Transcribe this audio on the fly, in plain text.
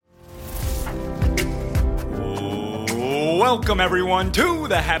Welcome, everyone, to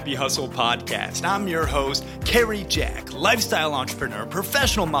the Happy Hustle Podcast. I'm your host, Kerry Jack, lifestyle entrepreneur,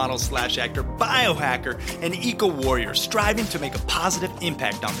 professional model / actor, biohacker, and eco-warrior, striving to make a positive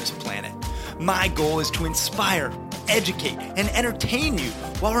impact on this planet. My goal is to inspire, educate, and entertain you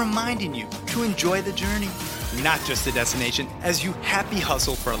while reminding you to enjoy the journey, not just the destination, as you happy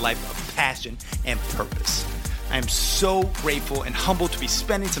hustle for a life of passion and purpose. I am so grateful and humbled to be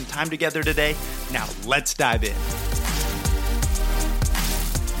spending some time together today. Now, let's dive in.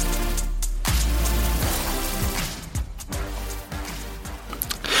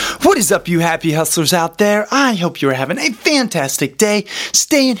 What is up, you happy hustlers out there? I hope you're having a fantastic day,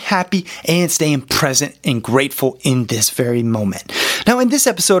 staying happy and staying present and grateful in this very moment. Now, in this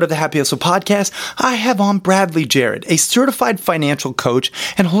episode of the Happy Hustle Podcast, I have on Bradley Jarryd, a certified financial coach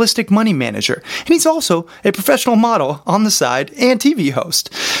and holistic money manager. And he's also a professional model on the side and TV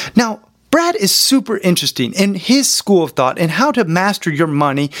host. Now, Brad is super interesting in his school of thought and how to master your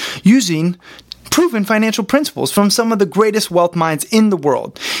money using proven financial principles from some of the greatest wealth minds in the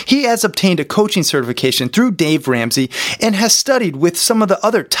world. He has obtained a coaching certification through Dave Ramsey and has studied with some of the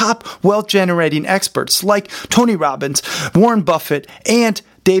other top wealth-generating experts like Tony Robbins, Warren Buffett, and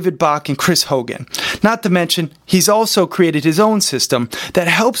David Bach and Chris Hogan. Not to mention, he's also created his own system that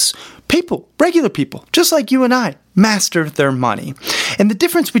helps people, regular people, just like you and I, master their money. And the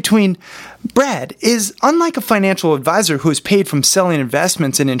difference between Brad is, unlike a financial advisor who is paid from selling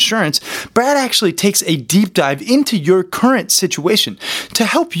investments and insurance, Brad actually takes a deep dive into your current situation to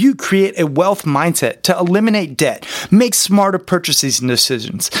help you create a wealth mindset to eliminate debt, make smarter purchasing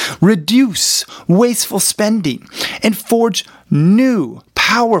decisions, reduce wasteful spending, and forge new,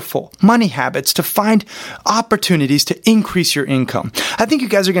 powerful money habits to find opportunities to increase your income. I think you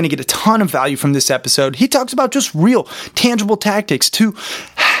guys are going to get a ton of value from this episode. He talks about just real, tangible tactics to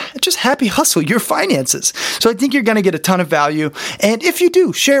just happy hustle your finances. So I think you're going to get a ton of value. And if you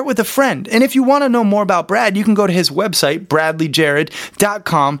do, share it with a friend. And if you want to know more about Brad, you can go to his website,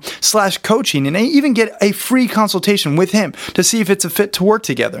 bradleyjarryd.com/coaching, and even get a free consultation with him to see if it's a fit to work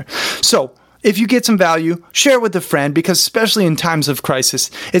together. So if you get some value, share it with a friend, because especially in times of crisis,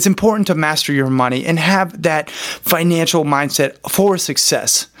 it's important to master your money and have that financial mindset for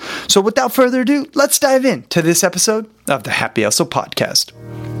success. So without further ado, let's dive into this episode of the Happy Hustle Podcast.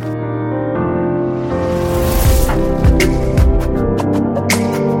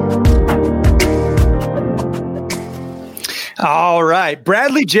 All right,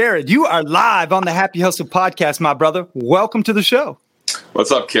 Bradley Jarryd, you are live on the Happy Hustle Podcast, my brother. Welcome to the show.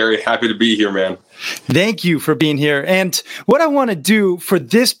 What's up, Kerry? Happy to be here, man. Thank you for being here. And what I want to do for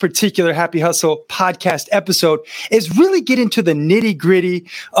this particular Happy Hustle Podcast episode is really get into the nitty-gritty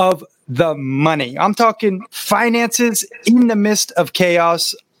of the money. I'm talking finances in the midst of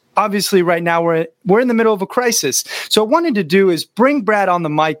chaos. Obviously, right now, we're in the middle of a crisis. So what I wanted to do is bring Brad on the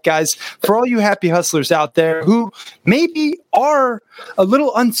mic, guys, for all you happy hustlers out there who maybe are a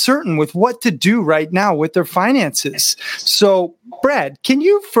little uncertain with what to do right now with their finances. So, Brad, can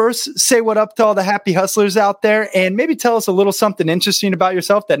you first say what up to all the happy hustlers out there and maybe tell us a little something interesting about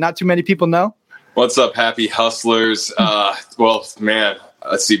yourself that not too many people know? What's up, happy hustlers? Well, man,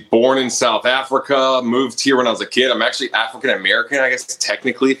 let's see. Born in South Africa, moved here when I was a kid. I'm actually African-American, I guess,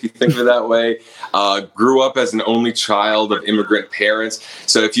 technically, if you think of it that way. Grew up as an only child of immigrant parents.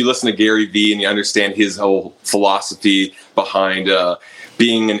 So if you listen to Gary Vee and you understand his whole philosophy behind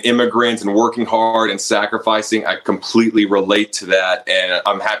being an immigrant and working hard and sacrificing, I completely relate to that. And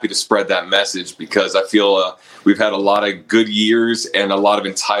I'm happy to spread that message because I feel we've had a lot of good years and a lot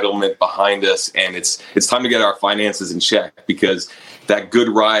of entitlement behind us. And it's time to get our finances in check because that good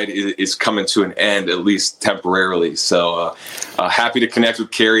ride is coming to an end, at least temporarily. So happy to connect with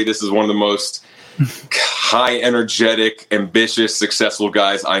Kerry. This is one of the most high energetic, ambitious, successful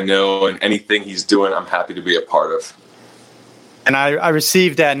guys I know, and anything he's doing, I'm happy to be a part of. And I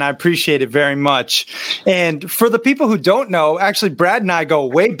received that, and I appreciate it very much. And for the people who don't know, actually, Brad and I go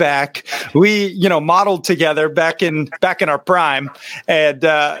way back. We, modeled together back in our prime, and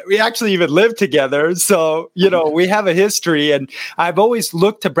we actually even lived together. So, we have a history. And I've always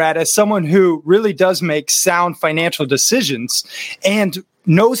looked to Brad as someone who really does make sound financial decisions and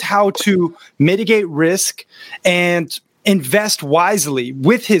knows how to mitigate risk and invest wisely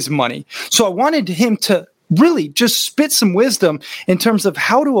with his money. So I wanted him to really just spit some wisdom in terms of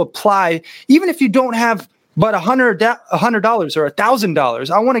how to apply, even if you don't have but $100 or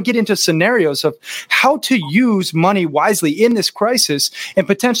 $1,000. I want to get into scenarios of how to use money wisely in this crisis and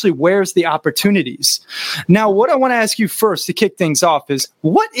potentially where's the opportunities. Now, what I want to ask you first to kick things off is,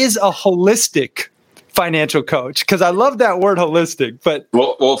 what is a holistic financial coach? Because I love that word holistic, but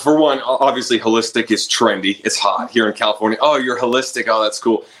well, for one, obviously holistic is trendy. It's hot here in California. Oh, you're holistic. Oh, that's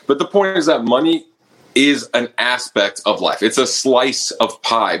cool. But the point is that money is an aspect of life. It's a slice of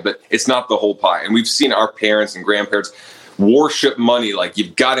pie, but it's not the whole pie. And we've seen our parents and grandparents worship money. Like,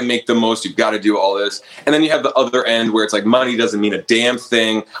 you've got to make the most. You've got to do all this. And then you have the other end where it's like, money doesn't mean a damn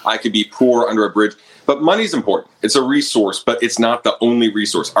thing. I could be poor under a bridge. But money's important. It's a resource, but it's not the only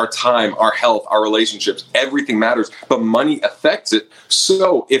resource. Our time, our health, our relationships, everything matters, but money affects it.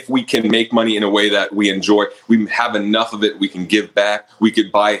 So if we can make money in a way that we enjoy, we have enough of it, we can give back, we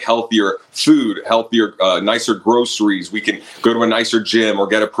could buy healthier food, healthier, nicer groceries, we can go to a nicer gym or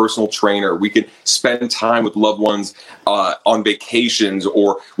get a personal trainer, we can spend time with loved ones on vacations,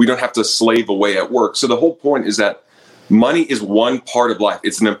 or we don't have to slave away at work. So the whole point is that money is one part of life.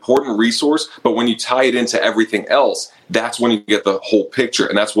 It's an important resource, but when you tie it into everything else, that's when you get the whole picture.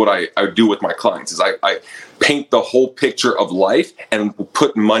 And that's what I do with my clients, is I paint the whole picture of life and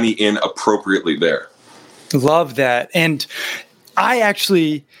put money in appropriately there. Love that. And I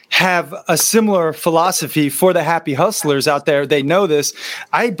actually have a similar philosophy for the happy hustlers out there. They know this.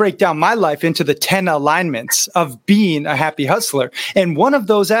 I break down my life into the 10 alignments of being a happy hustler. And one of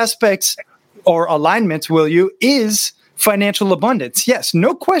those aspects or alignments, is financial abundance. Yes,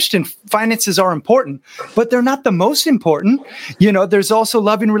 no question, finances are important, but they're not the most important. There's also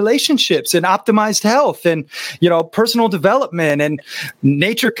loving relationships and optimized health and, personal development and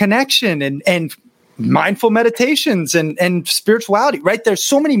nature connection and mindful meditations and spirituality, right? There's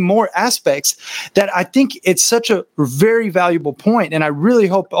so many more aspects that I think it's such a very valuable point. And I really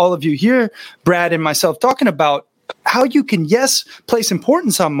hope all of you hear Brad and myself talking about how you can, yes, place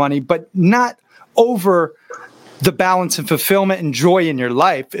importance on money, but not over the balance and fulfillment and joy in your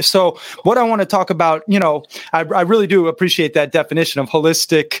life. So what I want to talk about, I really do appreciate that definition of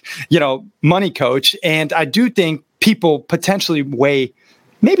holistic, money coach. And I do think people potentially weigh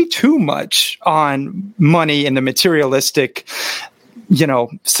maybe too much on money and the materialistic,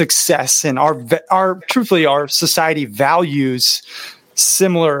 success. And truthfully, our society values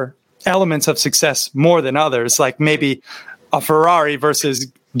similar elements of success more than others, like maybe a Ferrari versus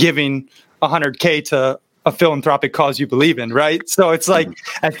giving 100K to a philanthropic cause you believe in, right? So it's like,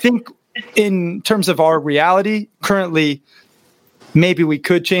 I think in terms of our reality currently, maybe we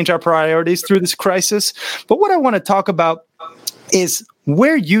could change our priorities through this crisis. But what I want to talk about is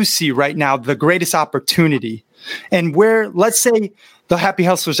where you see right now the greatest opportunity, and where, let's say, the happy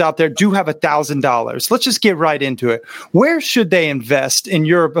hustlers out there do have $1,000. Let's just get right into it. Where should they invest, in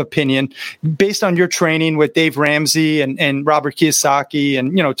your opinion, based on your training with Dave Ramsey and Robert Kiyosaki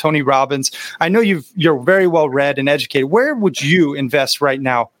and, Tony Robbins? I know you're very well read and educated. Where would you invest right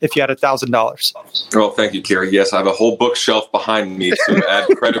now if you had $1,000? Well, thank you, Kerry. Yes, I have a whole bookshelf behind me to add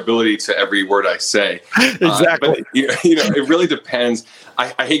credibility to every word I say. Exactly. But, it really depends.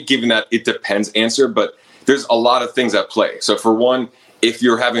 I hate giving that "it depends" answer, but there's a lot of things at play. So for one, if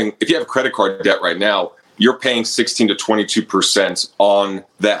you have credit card debt right now, you're paying 16 to 22% on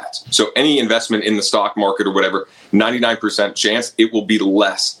that. So any investment in the stock market or whatever, 99% chance it will be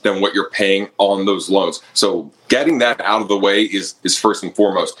less than what you're paying on those loans. So getting that out of the way is first and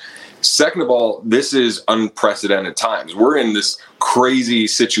foremost. Second of all, this is unprecedented times. We're in this crazy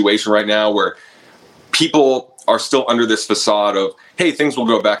situation right now where people are still under this facade of, hey, things will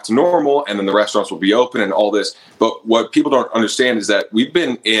go back to normal and then the restaurants will be open and all this. But what people don't understand is that we've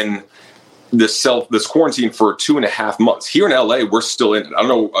been in this quarantine for 2.5 months. Here in LA, we're still in it. I don't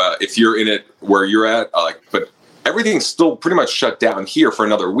know if you're in it where you're at, but everything's still pretty much shut down here for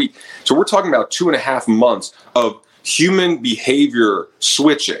another week. So we're talking about 2.5 months of human behavior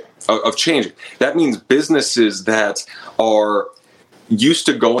switching, of changing. That means businesses that are used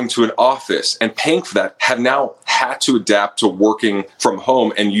to going to an office and paying for that have now had to adapt to working from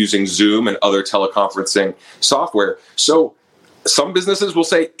home and using Zoom and other teleconferencing software. So some businesses will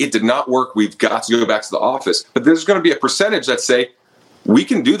say it did not work. We've got to go back to the office. But there's going to be a percentage that say we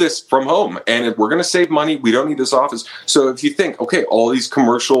can do this from home and if we're going to save money, we don't need this office. So if you think, okay, all these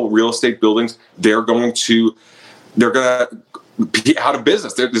commercial real estate buildings, they're going to be out of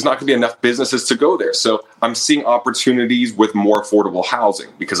business. There's not going to be enough businesses to go there. So I'm seeing opportunities with more affordable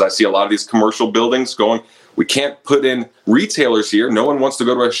housing because I see a lot of these commercial buildings going, we can't put in retailers here. No one wants to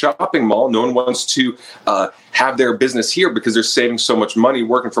go to a shopping mall. No one wants to have their business here because they're saving so much money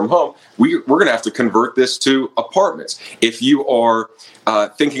working from home. We're going to have to convert this to apartments. If you are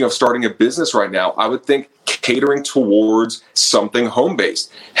thinking of starting a business right now, I would think catering towards something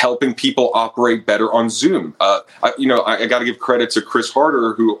home-based, helping people operate better on Zoom. I got to give credit to Chris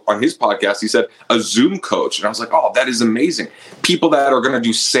Harder, who on his podcast, he said a Zoom coach. And I was like, oh, that is amazing. People that are going to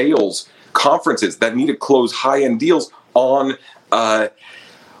do sales conferences that need to close high-end deals on a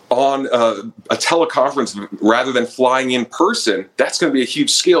teleconference rather than flying in person, that's going to be a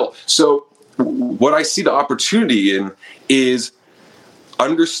huge skill. So what I see the opportunity in is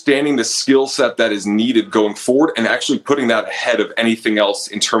understanding the skill set that is needed going forward and actually putting that ahead of anything else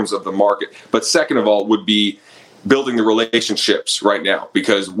in terms of the market. But second of all would be building the relationships right now,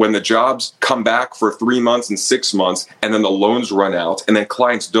 because when the jobs come back for 3 months and 6 months and then the loans run out and then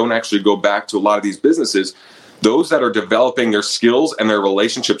clients don't actually go back to a lot of these businesses, those that are developing their skills and their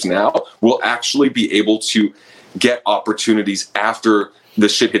relationships now will actually be able to get opportunities after the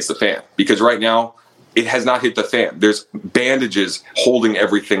shit hits the fan. Because right now, it has not hit the fan. There's bandages holding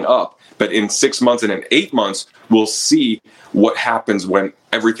everything up. But in 6 months and in 8 months, we'll see what happens when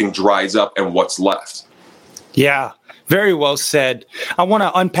everything dries up and what's left. Yeah, very well said. I want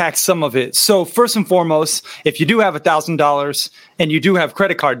to unpack some of it. So first and foremost, if you do have $1,000 and you do have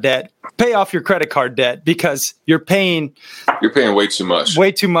credit card debt, pay off your credit card debt because you're paying way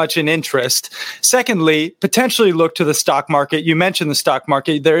too much in interest. Secondly, potentially look to the stock market. You mentioned the stock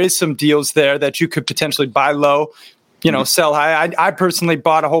market. There is some deals there that you could potentially buy low, sell high. I personally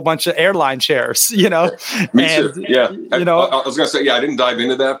bought a whole bunch of airline shares, Me too. Yeah. I was going to say, I didn't dive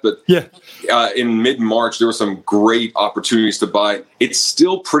into that, but in mid-March, there were some great opportunities to buy. It's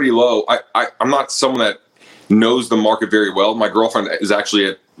still pretty low. I'm not someone that knows the market very well. My girlfriend is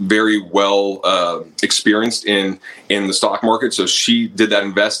actually very well experienced in the stock market. So she did that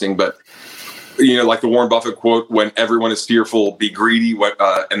investing, but like the Warren Buffett quote, when everyone is fearful, be greedy,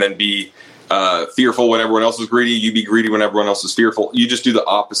 and then be fearful when everyone else is greedy. You be greedy when everyone else is fearful. You just do the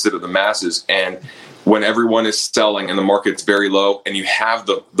opposite of the masses. And when everyone is selling and the market's very low and you have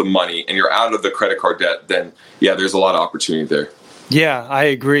the money and you're out of the credit card debt, then there's a lot of opportunity there. Yeah, I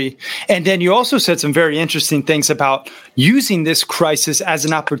agree. And then you also said some very interesting things about using this crisis as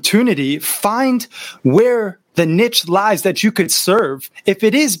an opportunity. Find where the niche lies that you could serve. If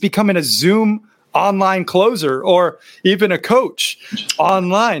it is becoming a Zoom online closer or even a coach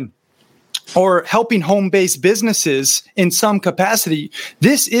online, or helping home-based businesses in some capacity,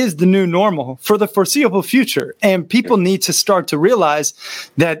 this is the new normal for the foreseeable future. And people need to start to realize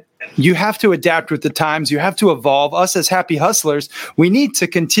that you have to adapt with the times. You have to evolve. Us as happy hustlers, we need to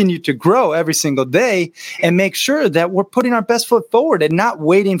continue to grow every single day and make sure that we're putting our best foot forward and not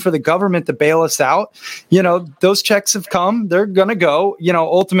waiting for the government to bail us out. Those checks have come. They're going to go.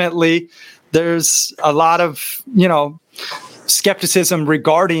 Ultimately, there's a lot of, skepticism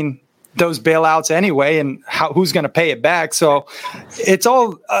regarding those bailouts anyway, and who's going to pay it back. So it's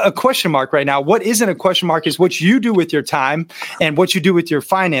all a question mark right now. What isn't a question mark is what you do with your time and what you do with your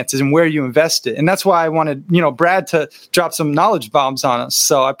finances and where you invest it. And that's why I wanted, Brad to drop some knowledge bombs on us.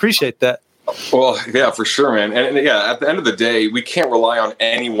 So I appreciate that. Well, yeah, for sure, man. And at the end of the day, we can't rely on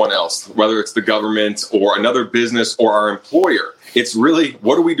anyone else, whether it's the government or another business or our employer. It's really,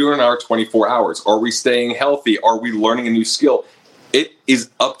 what are we doing in our 24 hours? Are we staying healthy? Are we learning a new skill? It is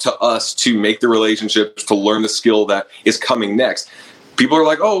up to us to make the relationships, to learn the skill that is coming next. People are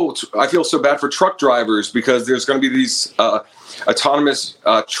like, oh, I feel so bad for truck drivers because there's going to be these autonomous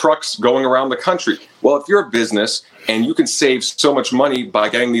trucks going around the country. Well, if you're a business and you can save so much money by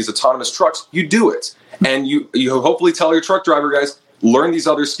getting these autonomous trucks, you do it. And you hopefully tell your truck driver guys, learn these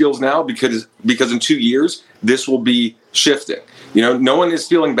other skills now because in 2 years, this will be shifting. No one is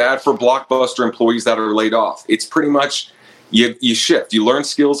feeling bad for Blockbuster employees that are laid off. It's pretty much... You shift, you learn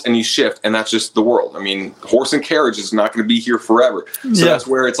skills and you shift, and that's just the world. I mean, horse and carriage is not going to be here forever. So that's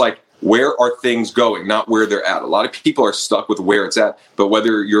where it's like, where are things going, not where they're at. A lot of people are stuck with where it's at, but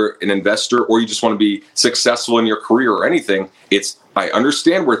whether you're an investor or you just want to be successful in your career or anything, I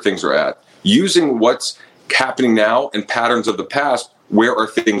understand where things are at. Using what's happening now and patterns of the past, where are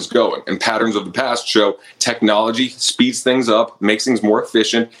things going? And patterns of the past show technology speeds things up, makes things more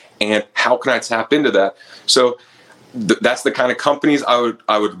efficient, and how can I tap into that? So that's the kind of companies I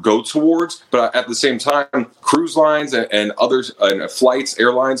would go towards. But at the same time, cruise lines and others, and flights,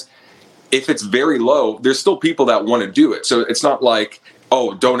 airlines, if it's very low, there's still people that want to do it. So it's not like,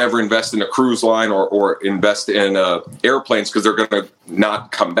 oh, don't ever invest in a cruise line or invest in airplanes because they're going to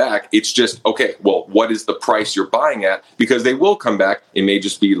not come back. It's just, okay, well, what is the price you're buying at? Because they will come back. It may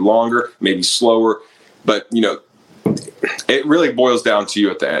just be longer, maybe slower, but it really boils down to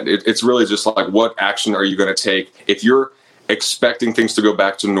you at the end. It's really just like, what action are you going to take? If you're expecting things to go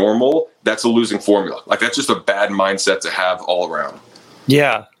back to normal, that's a losing formula. Like, that's just a bad mindset to have all around.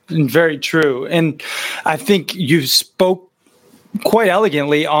 Yeah, very true. And I think you spoke quite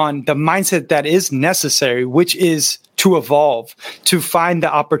elegantly on the mindset that is necessary, which is to evolve, to find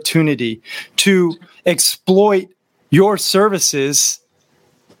the opportunity, to exploit your services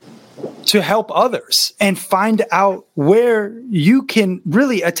to help others and find out where you can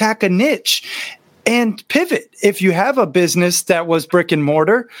really attack a niche and pivot. If you have a business that was brick and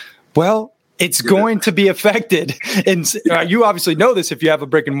mortar, well, it's going to be affected. And you obviously know this. If you have a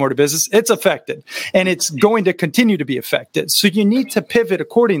brick and mortar business, it's affected and it's going to continue to be affected. So you need to pivot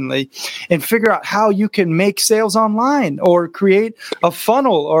accordingly and figure out how you can make sales online or create a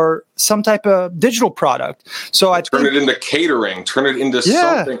funnel or some type of digital product. So I turn it into catering, turn it into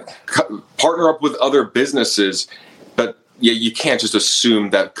something, partner up with other businesses. But yeah, you can't just assume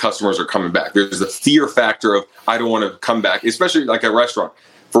that customers are coming back. There's the fear factor of, I don't want to come back, especially like a restaurant.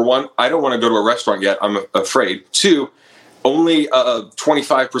 For one, I don't want to go to a restaurant yet. I'm afraid. Two, only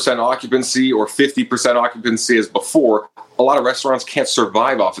 25% occupancy or 50% occupancy as before. A lot of restaurants can't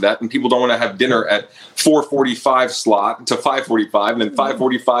survive off of that, and people don't want to have dinner at 4:45 slot to 5:45, and then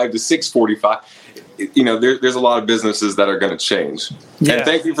 5:45 to 6:45. There's a lot of businesses that are going to change. Yeah. And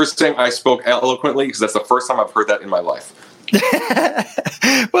thank you for saying I spoke eloquently, because that's the first time I've heard that in my life.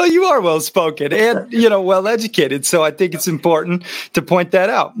 Well, you are well spoken and, well educated. So I think it's important to point that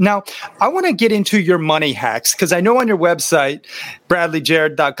out. Now, I want to get into your money hacks, because I know on your website,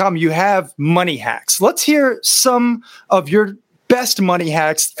 bradleyjarryd.com, you have money hacks. Let's hear some of your best money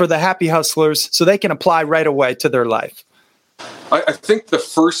hacks for the happy hustlers so they can apply right away to their life. I think the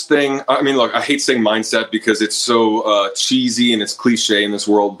first thing, look, I hate saying mindset because it's so cheesy and it's cliche in this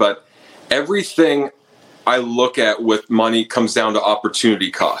world, but everything I look at with money comes down to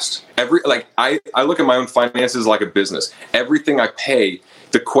opportunity cost. I look at my own finances like a business. Everything I pay,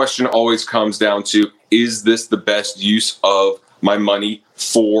 the question always comes down to, is this the best use of my money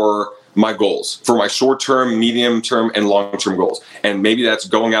for my goals, for my short-term, medium-term, and long-term goals? And maybe that's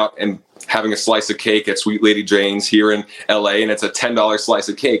going out and having a slice of cake at Sweet Lady Jane's here in LA, and it's a $10 slice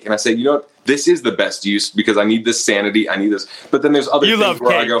of cake. And I say, you know what? This is the best use because I need this sanity. I need this. But then there's other things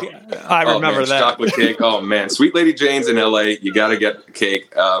where cake. I remember that. Chocolate cake. Oh, man. Sweet Lady Jane's in LA. You got to get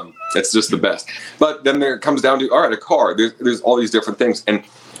cake. It's just the best. But then there comes down to, all right, a car. There's all these different things. And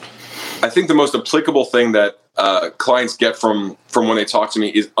I think the most applicable thing that clients get from when they talk to me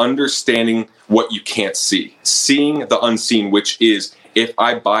is understanding what you can't see. Seeing the unseen, which is, if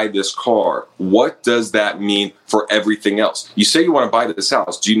I buy this car, what does that mean for everything else? You say you want to buy this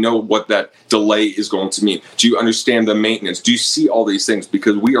house. Do you know what that delay is going to mean? Do you understand the maintenance? Do you see all these things?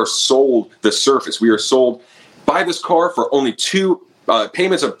 Because we are sold the surface. We are sold, buy this car for only two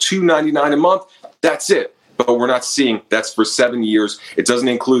payments of $299 a month. That's it. But we're not seeing that's for 7 years. It doesn't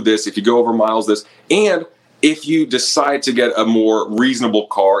include this. If you go over miles, this. And if you decide to get a more reasonable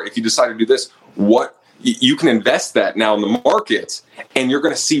car, if you decide to do this, you can invest that now in the market, and you're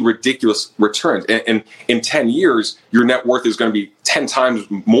going to see ridiculous returns. And in 10 years, your net worth is going to be 10 times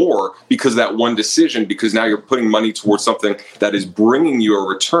more because of that one decision, because now you're putting money towards something that is bringing you a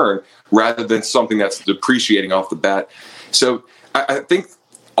return rather than something that's depreciating off the bat. So I think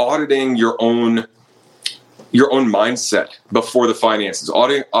auditing your own mindset before the finances,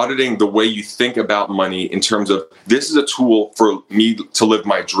 auditing the way you think about money in terms of, this is a tool for me to live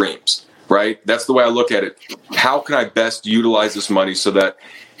my dreams. Right? That's the way I look at it. How can I best utilize this money so that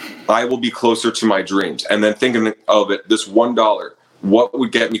I will be closer to my dreams? And then thinking of it, this $1, what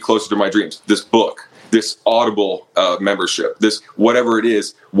would get me closer to my dreams? This book, this Audible membership, this whatever it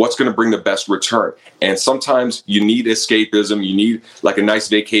is, what's going to bring the best return? And sometimes you need escapism, you need like a nice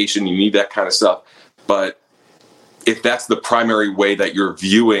vacation, you need that kind of stuff. But if that's the primary way that you're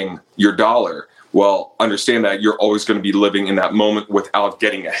viewing your dollar, well, understand that you're always going to be living in that moment without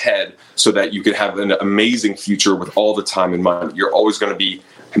getting ahead so that you can have an amazing future with all the time and money. You're always going to be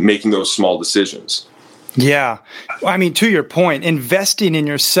making those small decisions. Yeah. To your point, investing in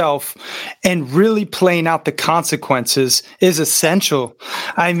yourself and really playing out the consequences is essential.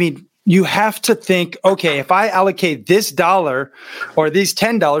 You have to think, okay, if I allocate this dollar or these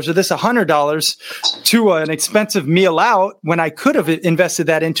 $10 or this $100 to an expensive meal out, when I could have invested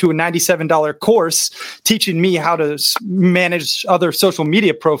that into a $97 course teaching me how to manage other social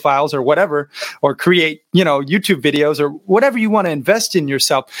media profiles or whatever, or create, YouTube videos or whatever you want to invest in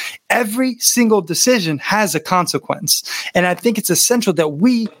yourself. Every single decision has a consequence. And I think it's essential that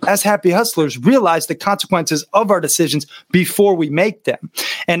we as happy hustlers realize the consequences of our decisions before we make them.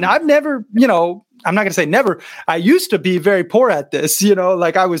 And I've never, I'm not going to say never. I used to be very poor at this,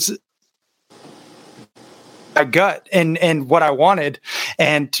 I was my gut and what I wanted.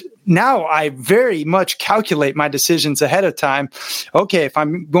 And now I very much calculate my decisions ahead of time. Okay, if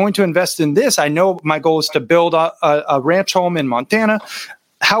I'm going to invest in this, I know my goal is to build a ranch home in Montana.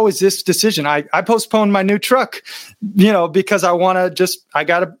 how is this decision? I postponed my new truck, because I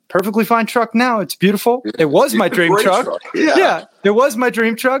got a perfectly fine truck now. It's beautiful. It was my dream truck. Yeah, it was my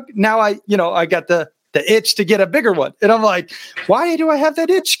dream truck. Now I got the itch to get a bigger one. And I'm like, why do I have that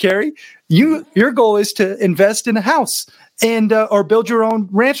itch, Carrie? Your goal is to invest in a house and or build your own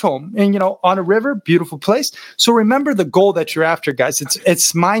ranch home and on a river, beautiful place. So remember the goal that you're after, guys.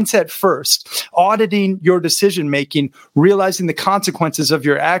 It's mindset first, auditing your decision making, realizing the consequences of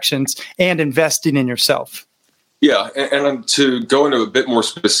your actions, and investing in yourself. Yeah, and to go into a bit more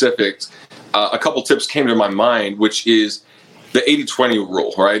specifics, a couple tips came to my mind, which is the 80-20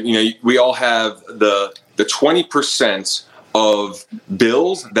 rule, right? We all have the 20% of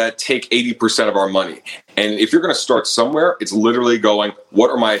bills that take 80% of our money. And if you're going to start somewhere, it's literally going, what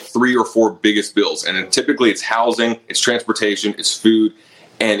are my 3 or 4 biggest bills? And then typically it's housing, it's transportation, it's food.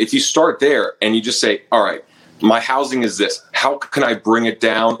 And if you start there and you just say, all right, my housing is this, how can I bring it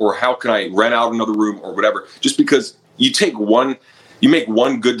down? Or how can I rent out another room or whatever? Just because you make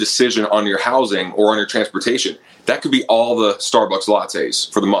one good decision on your housing or on your transportation, that could be all the Starbucks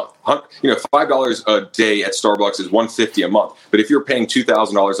lattes for the month. $5 a day at Starbucks is $150 a month. But if you're paying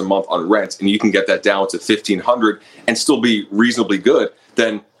 $2,000 a month on rent and you can get that down to $1,500 and still be reasonably good,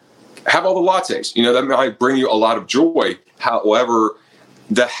 then have all the lattes. That might bring you a lot of joy. However,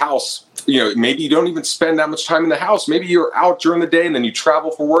 the house, maybe you don't even spend that much time in the house. Maybe you're out during the day and then you travel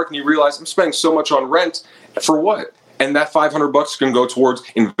for work and you realize I'm spending so much on rent for what? And that $500 can go towards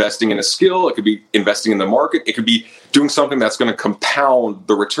investing in a skill. It could be investing in the market. It could be doing something that's going to compound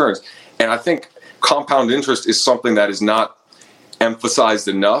the returns. And I think compound interest is something that is not emphasized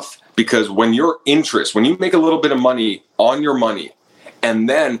enough, because when you make a little bit of money on your money, and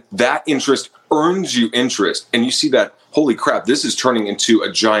then that interest earns you interest, and you see that, holy crap, this is turning into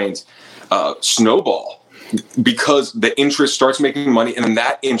a giant snowball. Because the interest starts making money, and then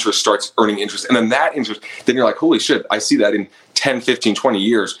that interest starts earning interest, and then that interest, then you're like, holy shit, I see that in 10, 15, 20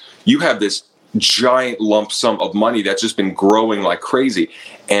 years, you have this giant lump sum of money that's just been growing like crazy.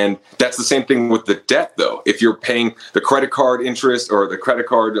 And that's the same thing with the debt, though. If you're paying the credit card interest or the credit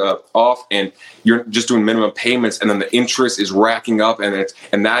card off, and you're just doing minimum payments, and then the interest is racking up,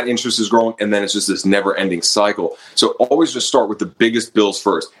 and that interest is growing, and then it's just this never-ending cycle. So always just start with the biggest bills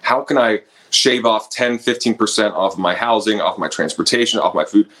first. How can I shave off 10, 15% off my housing, off my transportation, off my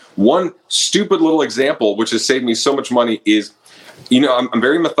food? One stupid little example, which has saved me so much money, is, I'm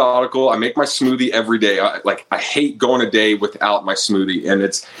very methodical. I make my smoothie every day. I hate going a day without my smoothie, and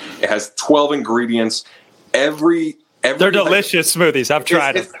it has 12 ingredients. They're delicious smoothies. I've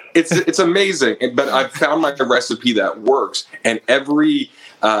tried them. It's amazing, but I've found my recipe that works, and every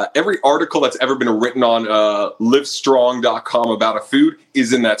article that's ever been written on livestrong.com about a food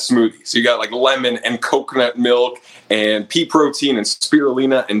is in that smoothie. So you got like lemon and coconut milk and pea protein and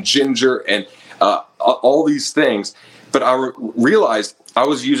spirulina and ginger and all these things. But I realized I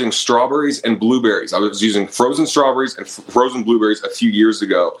was using strawberries and blueberries. I was using frozen strawberries and frozen blueberries a few years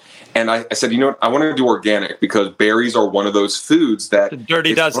ago. And I said, what? I want to do organic, because berries are one of those foods that... The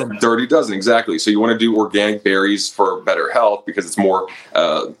dirty dozen. Dirty dozen, exactly. So you want to do organic berries for better health, because it's more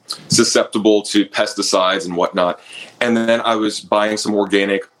susceptible to pesticides and whatnot. And then I was buying some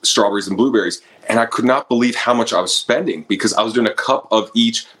organic strawberries and blueberries, and I could not believe how much I was spending, because I was doing a cup of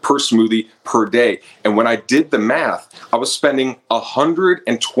each per smoothie per day. And when I did the math, I was spending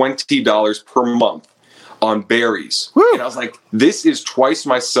 $120 per month on berries. Woo. And I was like, this is twice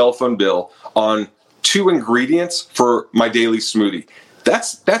my cell phone bill on 2 ingredients for my daily smoothie.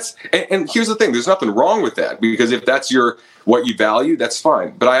 And here's the thing, there's nothing wrong with that, because if that's what you value, that's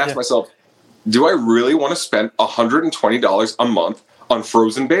fine. But I asked myself, do I really want to spend $120 a month on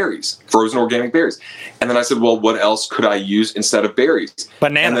frozen organic berries? And then I said, well, what else could I use instead of berries?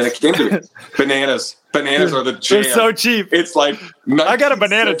 Bananas. And then it came to me. Bananas are the jam. They're so cheap. It's like I got a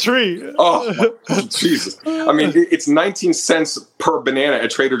banana tree. Oh, Jesus. I mean, it's 19 cents per banana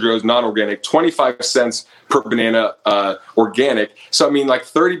at Trader Joe's non-organic, 25 cents per banana organic. So, I mean, like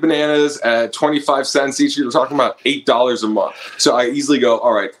 30 bananas at 25 cents each. You're talking about $8 a month. So I easily go,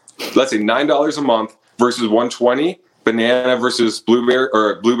 all right, let's say $9 a month versus $120. Banana versus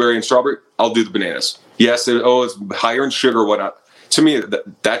blueberry and strawberry, I'll do the bananas. Yes, it's higher in sugar or whatnot. To me,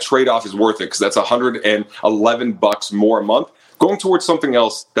 that trade-off is worth it, because that's $111 more a month going towards something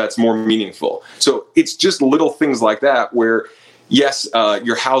else that's more meaningful. So it's just little things like that where, yes,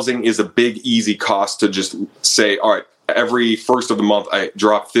 your housing is a big, easy cost to just say, all right, every first of the month I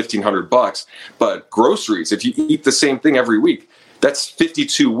drop $1,500. But groceries, if you eat the same thing every week, that's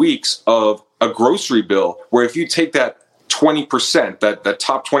 52 weeks of a grocery bill, where if you take that 20%, that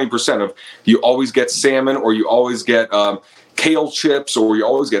top 20% of, you always get salmon or you always get kale chips, or you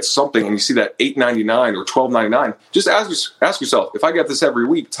always get something, and you see that $8.99 or $12.99, just ask yourself, if I get this every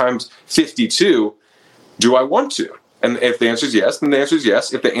week times 52, do I want to? And if the answer is yes, then the answer is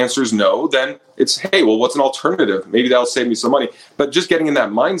yes. If the answer is no, then it's, hey, well, what's an alternative? Maybe that'll save me some money. But just getting in that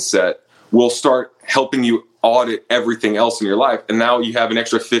mindset will start helping you audit everything else in your life. And now you have an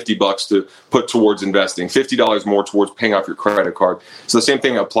extra $50 to put towards investing, $50 more towards paying off your credit card. So the same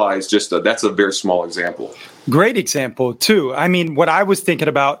thing applies, just that's a very small example. Great example, too. I mean, what I was thinking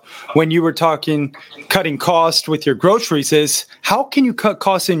about when you were talking cutting costs with your groceries is how can you cut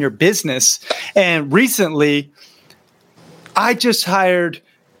costs in your business? And recently, I just hired,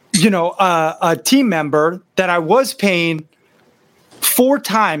 a team member that I was paying 4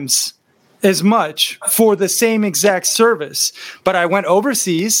 times as much for the same exact service. But I went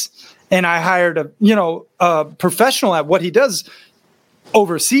overseas and I hired a professional at what he does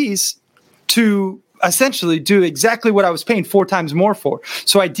overseas to essentially do exactly what I was paying 4 times more for.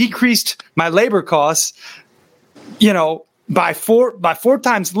 So I decreased my labor costs, by four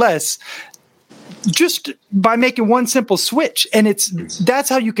times less, just by making one simple switch. And that's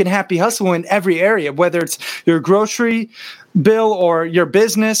how you can happy hustle in every area, whether it's your grocery bill or your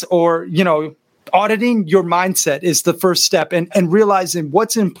business or, auditing. Your mindset is the first step, and realizing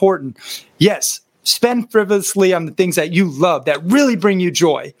what's important. Yes, spend frivolously on the things that you love, that really bring you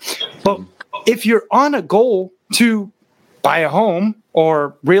joy. But if you're on a goal to buy a home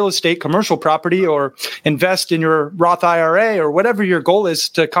or real estate, commercial property, or invest in your Roth IRA or whatever your goal is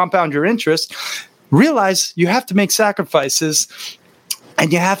to compound your interest, realize you have to make sacrifices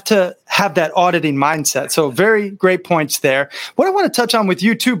and you have to have that auditing mindset. So very great points there. What I want to touch on with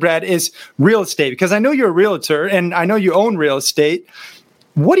you too, Brad, is real estate, because I know you're a realtor and I know you own real estate.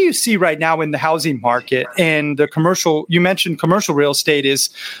 What do you see right now in the housing market and the commercial? You mentioned commercial real estate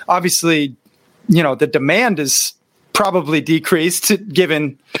is obviously, the demand is probably decreased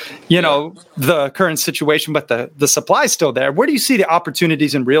given, the current situation, but the supply is still there. Where do you see the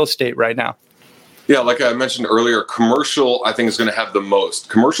opportunities in real estate right now? Yeah, like I mentioned earlier, commercial, I think, is going to have the most.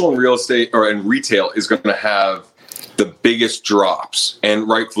 Commercial and real estate and retail is going to have the biggest drops, and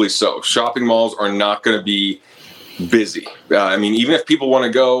rightfully so. Shopping malls are not going to be busy. Even if people want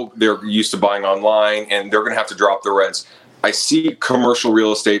to go, they're used to buying online, and they're going to have to drop the rents. I see commercial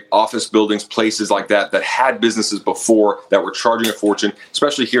real estate, office buildings, places like that had businesses before that were charging a fortune,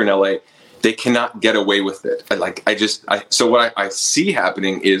 especially here in LA. They cannot get away with it. So what I see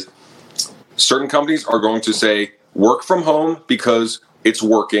happening is certain companies are going to say work from home because it's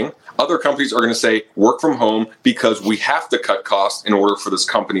working. Other companies are going to say work from home because we have to cut costs in order for this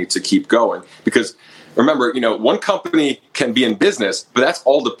company to keep going. Because remember, one company can be in business, but that's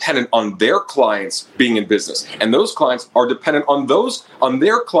all dependent on their clients being in business. And those clients are dependent on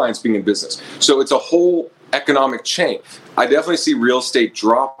their clients being in business. So it's a whole economic chain. I definitely see real estate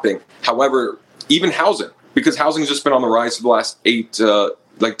dropping. However, even housing, because housing has just been on the rise for the last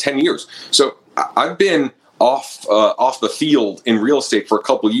 10 years. So I've been off the field in real estate for a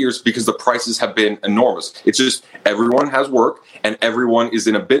couple of years because the prices have been enormous. It's just everyone has work and everyone is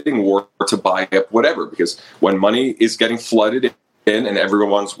in a bidding war to buy up whatever, because when money is getting flooded in and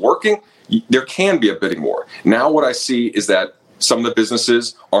everyone's working, there can be a bidding war. Now what I see is that some of the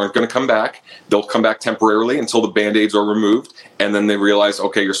businesses aren't going to come back. They'll come back temporarily until the Band-Aids are removed, and then they realize,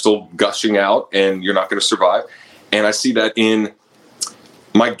 okay, you're still gushing out and you're not going to survive. And I see that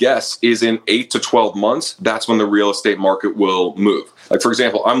my guess is in 8 to 12 months, that's when the real estate market will move. Like, for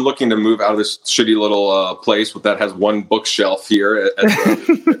example, I'm looking to move out of this shitty little place that has one bookshelf here.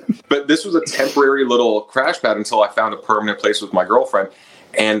 But this was a temporary little crash pad until I found a permanent place with my girlfriend.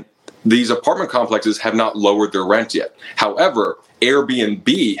 And these apartment complexes have not lowered their rent yet. However,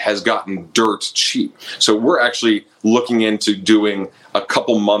 Airbnb has gotten dirt cheap. So we're actually looking into doing a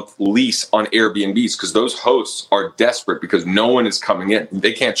couple month lease on Airbnbs because those hosts are desperate because no one is coming in.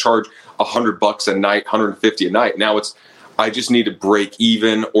 They can't charge $100 a night, $150 a night. Now I just need to break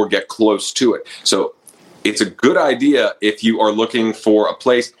even or get close to it. So it's a good idea if you are looking for a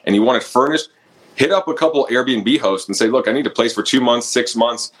place and you want it furnished, hit up a couple Airbnb hosts and say, look, I need a place for 2 months, 6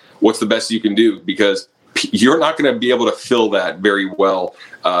 months. What's the best you can do? Because you're not going to be able to fill that very well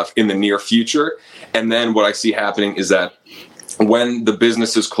in the near future. And then what I see happening is that when the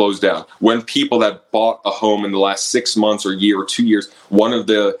businesses close down, when people that bought a home in the last 6 months or year or 2 years, one of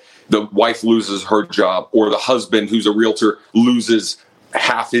the wife loses her job, or the husband who's a realtor loses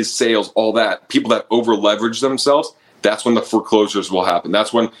half his sales, all that, people that over leverage themselves, that's when the foreclosures will happen.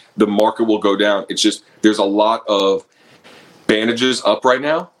 That's when the market will go down. It's just, there's a lot of bandages up right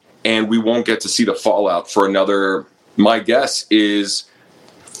now, and we won't get to see the fallout for another, my guess is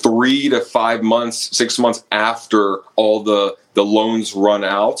 3 to 5 months, 6 months after all the loans run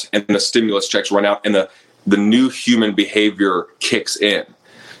out and the stimulus checks run out and the new human behavior kicks in.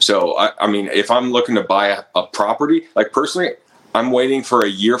 So, I mean, if I'm looking to buy a property, like personally, I'm waiting for a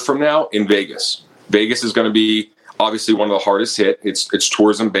year from now in Vegas. Vegas is going to be obviously one of the hardest hit. It's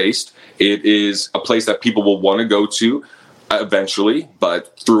tourism based. It is a place that people will want to go to eventually,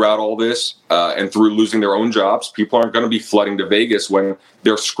 but throughout all this and through losing their own jobs, people aren't going to be flooding to Vegas when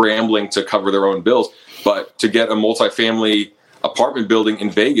they're scrambling to cover their own bills. But to get a multifamily apartment building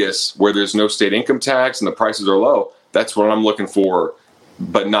in Vegas where there's no state income tax and the prices are low, that's what I'm looking for,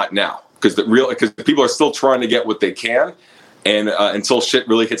 but not now, because people are still trying to get what they can, and until shit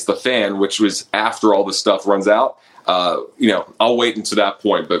really hits the fan, which was after all the stuff runs out, I'll wait until that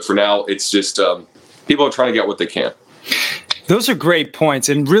point. But for now, it's just people are trying to get what they can. Those are great points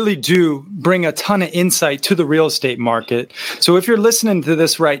and really do bring a ton of insight to the real estate market. So if you're listening to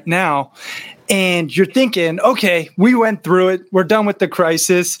this right now and you're thinking, okay, we went through it, we're done with the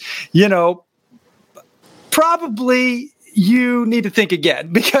crisis, probably you need to think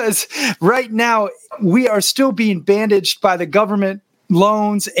again, because right now we are still being bandaged by the government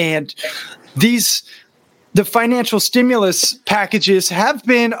loans, and the financial stimulus packages have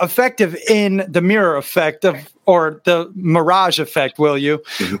been effective in the mirror effect or the mirage effect,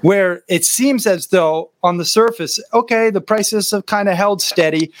 where it seems as though on the surface, okay, the prices have kind of held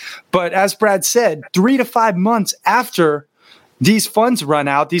steady. But as Brad said, 3 to 5 months after these funds run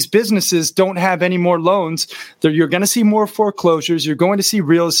out, these businesses don't have any more loans. You're going to see more foreclosures. You're going to see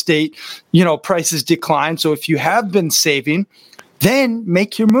real estate, prices decline. So if you have been saving, then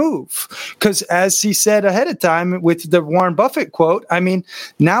make your move. Because as he said ahead of time with the Warren Buffett quote, I mean,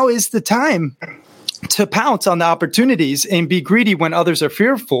 now is the time to pounce on the opportunities and be greedy when others are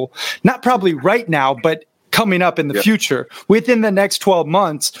fearful. Not probably right now, but coming up in the future. Within the next 12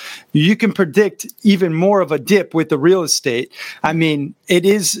 months, you can predict even more of a dip with the real estate. I mean, it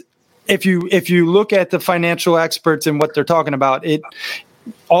is, if you look at the financial experts and what they're talking about,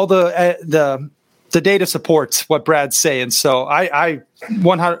 all the data supports what Brad's saying. So I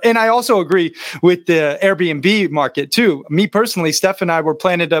 100, and I also agree with the Airbnb market too. Me personally, Steph and I were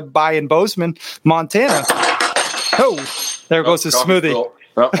planning to buy in Bozeman, Montana. Oh, there goes the smoothie. Oh,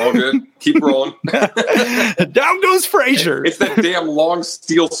 all good. Keep rolling. Down goes Frazier. It's that damn long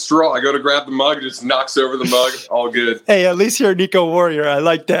steel straw. I go to grab the mug, it just knocks over the mug. All good. Hey, at least you're an eco warrior. I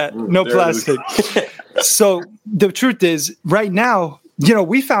like that. No plastic. So the truth is, right now,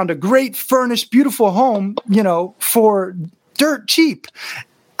 we found a great furnished, beautiful home, for dirt cheap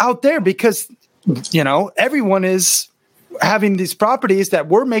out there because, everyone is having these properties that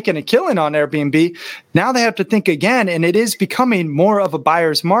we're making a killing on Airbnb. Now they have to think again, and it is becoming more of a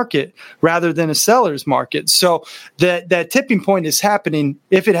buyer's market rather than a seller's market. So that tipping point is happening,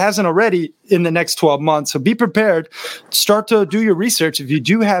 if it hasn't already, in the next 12 months. So be prepared. Start to do your research. If you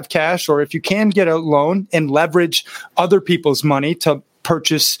do have cash, or if you can get a loan and leverage other people's money to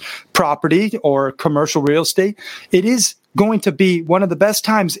purchase property or commercial real estate, it is going to be one of the best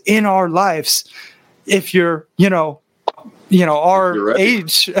times in our lives if you're, our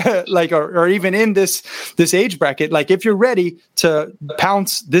age, or even in this age bracket. Like, if you're ready to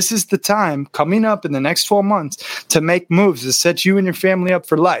pounce, this is the time coming up in the next 12 months to make moves to set you and your family up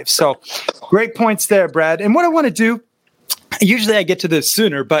for life. So great points there, Brad. And what I want to do, usually I get to this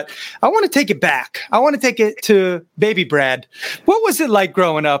sooner, but I want to take it back. I want to take it to baby Brad. What was it like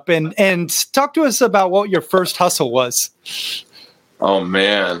growing up? And talk to us about what your first hustle was. Oh,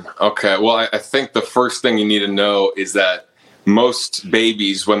 man. Okay. Well, I think the first thing you need to know is that most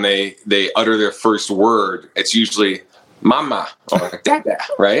babies, when they utter their first word, it's usually mama or dada,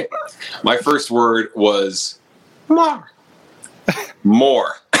 right? My first word was more.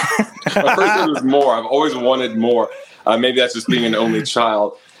 More. My first word was more. I've always wanted more. Maybe that's just being an only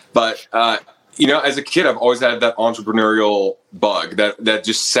child. But, as a kid, I've always had that entrepreneurial bug, that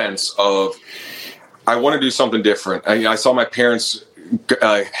just sense of, I want to do something different. I saw my parents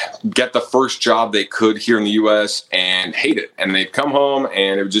get the first job they could here in the U.S. and hate it. And they'd come home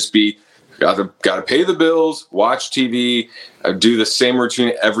and it would just be, got to pay the bills, watch TV, do the same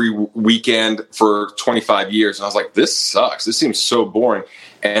routine every weekend for 25 years. And I was like, this sucks. This seems so boring.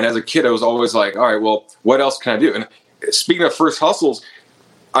 And as a kid, I was always like, all right, well, what else can I do? And speaking of first hustles,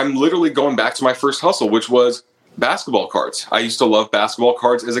 I'm literally going back to my first hustle, which was basketball cards. I used to love basketball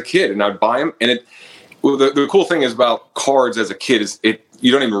cards as a kid, and I'd buy them. And the cool thing is about cards as a kid is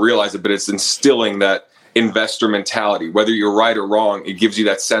you don't even realize it, but it's instilling that investor mentality. Whether you're right or wrong, it gives you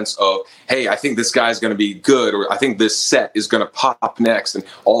that sense of, hey, I think this guy's going to be good, or I think this set is going to pop next, and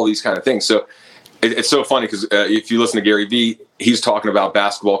all these kind of things. So It's so funny because if you listen to Gary Vee, he's talking about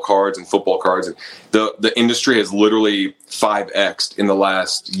basketball cards and football cards, and the industry has literally 5x'd in the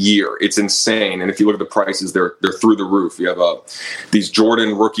last year. It's insane. And if you look at the prices, they're through the roof. You have these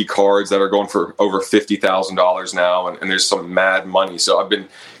Jordan rookie cards that are going for over $50,000 now, and there's some mad money. So I've been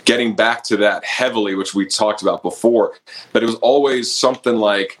getting back to that heavily, which we talked about before. But it was always something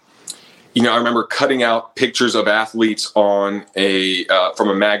like, I remember cutting out pictures of athletes on from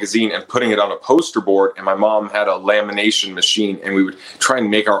a magazine and putting it on a poster board. And my mom had a lamination machine, and we would try and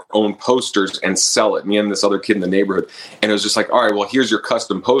make our own posters and sell it. Me and this other kid in the neighborhood. And it was just like, all right, well, here's your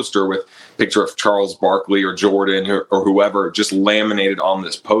custom poster with a picture of Charles Barkley or Jordan or whoever just laminated on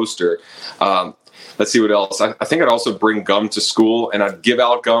this poster. Let's see what else. I think I'd also bring gum to school, and I'd give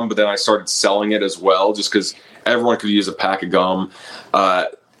out gum, but then I started selling it as well, just because everyone could use a pack of gum.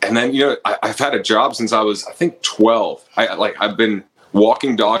 And then, I've had a job since I was, I think, 12. I've been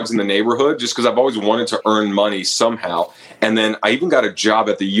walking dogs in the neighborhood just because I've always wanted to earn money somehow. And then I even got a job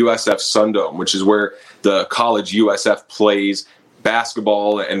at the USF Sundome, which is where the college USF plays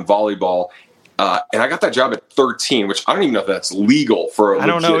basketball and volleyball. And I got that job at 13, which I don't even know if that's legal for a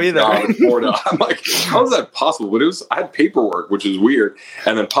legit job in Florida. I'm like, how is that possible? But I had paperwork, which is weird.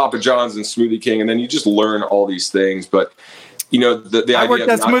 And then Papa John's and Smoothie King. And then you just learn all these things. But the I worked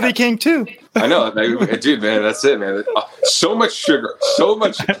at Smoothie King too. I know, dude, man. That's it, man. So much sugar, so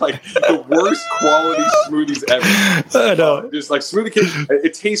much like the worst quality smoothies ever. I know. Just like Smoothie King,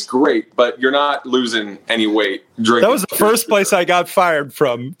 it tastes great, but you're not losing any weight drinking. That was the first place I got fired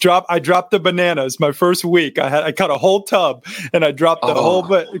from. I dropped the bananas my first week. I cut a whole tub and I dropped the whole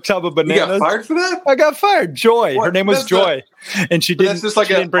tub of bananas. You got fired for that? I got fired. Joy. Her name was Joy, and she didn't. That's just like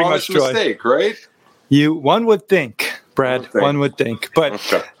she didn't bring much joy. Mistake, right? One would think, Brad. One would think, but.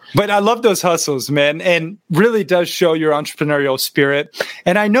 Okay. But I love those hustles, man, and really does show your entrepreneurial spirit.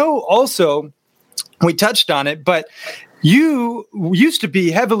 And I know also, we touched on it, but you used to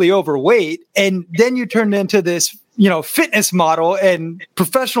be heavily overweight, and then you turned into this, fitness model and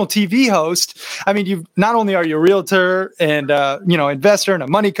professional TV host. I mean, not only are you a realtor and, investor and a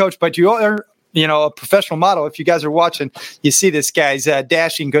money coach, but you are, a professional model. If you guys are watching, you see this guy's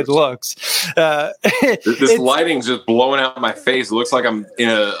dashing good looks. This lighting's just blowing out my face. It looks like I'm in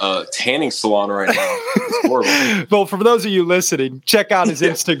a tanning salon right now. It's horrible. Well, for those of you listening, check out his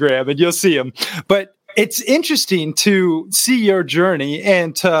Instagram and you'll see him. But it's interesting to see your journey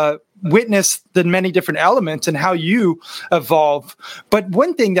and to witness the many different elements and how you evolve. But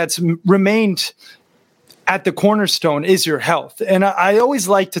one thing that's remained at the cornerstone is your health. And I always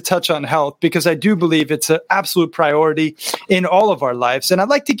like to touch on health because I do believe it's an absolute priority in all of our lives. And I'd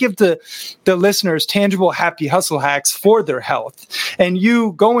like to give the listeners tangible, happy hustle hacks for their health. And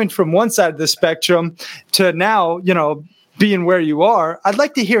you going from one side of the spectrum to now, being where you are, I'd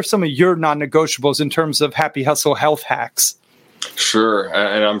like to hear some of your non-negotiables in terms of happy hustle health hacks. Sure.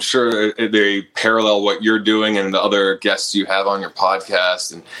 And I'm sure they parallel what you're doing and the other guests you have on your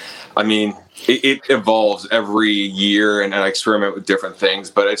podcast. And I mean, it evolves every year and I experiment with different things,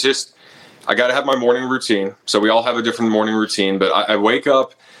 but it's just, I got to have my morning routine. So we all have a different morning routine, but I wake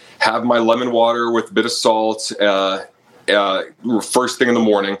up, have my lemon water with a bit of salt, first thing in the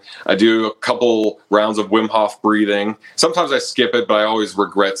morning. I do a couple rounds of Wim Hof breathing. Sometimes I skip it, but I always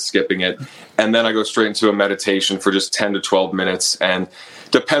regret skipping it. And then I go straight into a meditation for just 10 to 12 minutes. And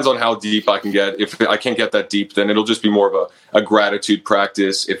depends on how deep I can get. If I can't get that deep, then it'll just be more of a gratitude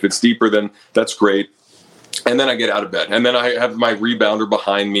practice. If it's deeper, then that's great. And then I get out of bed. And then I have my rebounder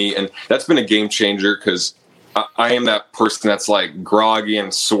behind me. And that's been a game changer because I am that person that's like groggy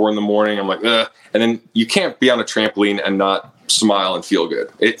and sore in the morning. I'm like, ugh. And then you can't be on a trampoline and not smile and feel good.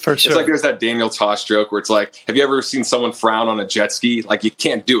 For sure. It's like there's that Daniel Tosh joke where it's like, have you ever seen someone frown on a jet ski? Like you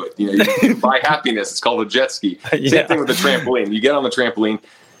can't do it. You can buy happiness. It's called a jet ski. Yeah. Same thing with the trampoline. You get on the trampoline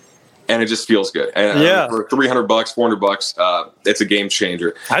and it just feels good. And for $300, $400, it's a game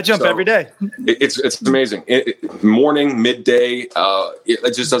changer. I jump every day. It's amazing. Morning, midday,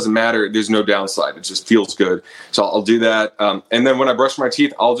 it just doesn't matter. There's no downside. It just feels good. So I'll do that. And then when I brush my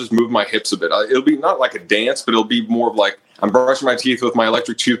teeth, I'll just move my hips a bit. It'll be not like a dance, but it'll be more of like I'm brushing my teeth with my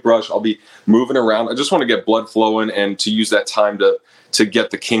electric toothbrush. I'll be moving around. I just want to get blood flowing and to use that time to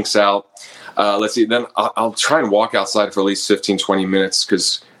get the kinks out. Let's see. Then I'll try and walk outside for at least 15, 20 minutes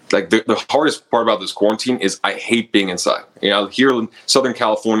because like the hardest part about this quarantine is I hate being inside. Here in Southern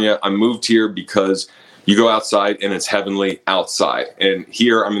California, I moved here because You go outside and it's heavenly outside. And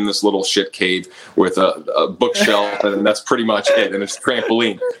here I'm in this little shit cave with a bookshelf, and that's pretty much it. And it's a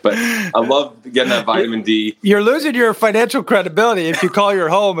trampoline. But I love getting that vitamin D. You're losing your financial credibility if you call your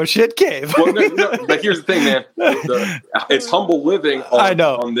home a shit cave. Well, no, but here's the thing, man. It's humble living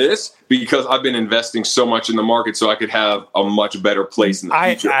on this, because I've been investing so much in the market so I could have a much better place in the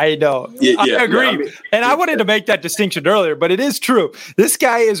future. I know. I agree. I wanted to make that distinction earlier, but it is true. This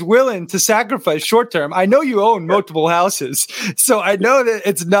guy is willing to sacrifice short term. I know you own multiple houses, so I know that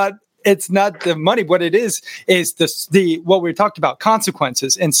it's not the money. What it is the what we talked about,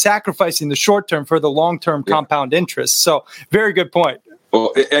 consequences and sacrificing the short term for the long term compound interest. So very good point.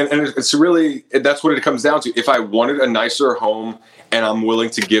 Well, and it's really, that's what it comes down to. If I wanted a nicer home and I'm willing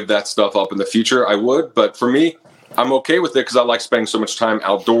to give that stuff up in the future, I would. But for me, I'm okay with it because I like spending so much time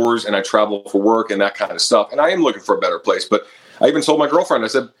outdoors and I travel for work and that kind of stuff. And I am looking for a better place. But I even told my girlfriend, I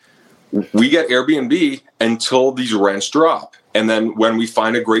said, we get Airbnb until these rents drop. And then when we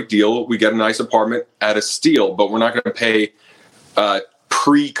find a great deal, we get a nice apartment at a steal. But we're not going to pay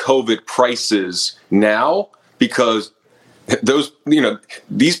pre-COVID prices now, because those,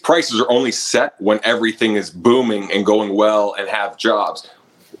 these prices are only set when everything is booming and going well and have jobs.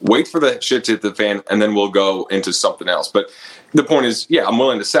 Wait for the shit to hit the fan, and then we'll go into something else. But the point is, I'm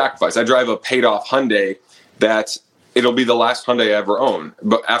willing to sacrifice. I drive a paid-off Hyundai that it'll be the last Hyundai I ever own.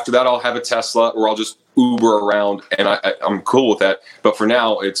 But after that, I'll have a Tesla, or I'll just Uber around, and I'm cool with that. But for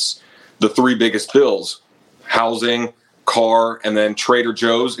now, it's the three biggest bills: housing, car, and then Trader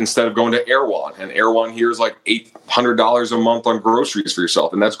Joe's instead of going to Erewhon. And Erewhon here is like $800 a month on groceries for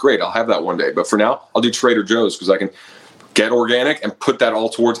yourself, and that's great. I'll have that one day. But for now, I'll do Trader Joe's because I can get organic and put that all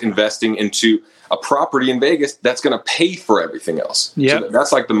towards investing into a property in Vegas that's going to pay for everything else. Yeah, so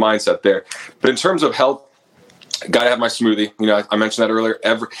that's like the mindset there. But in terms of health, got to have my smoothie. I mentioned that earlier.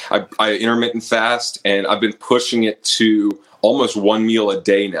 I intermittent fast, and I've been pushing it to almost one meal a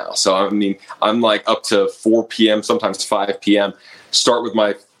day now. So, I'm like up to 4 p.m., sometimes 5 p.m. Start with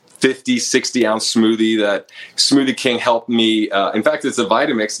my 50, 60-ounce smoothie that Smoothie King helped me. In fact, it's a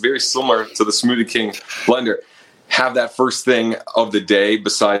Vitamix, very similar to the Smoothie King blender. Have that first thing of the day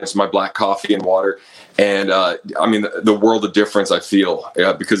besides my black coffee and water. And the world of difference I feel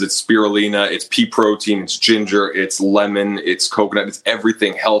because it's spirulina, it's pea protein, it's ginger, it's lemon, it's coconut, it's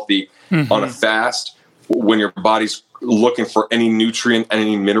everything healthy on a fast when your body's looking for any nutrient and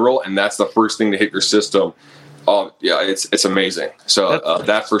any mineral, and that's the first thing to hit your system. It's amazing. So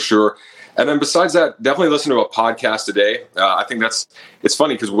that for sure. And then besides that, definitely listen to a podcast today. I think it's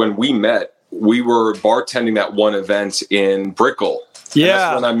funny because when we met, we were bartending at one event in Brickell. Yeah. And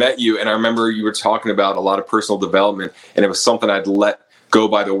that's when I met you. And I remember you were talking about a lot of personal development, and it was something I'd let go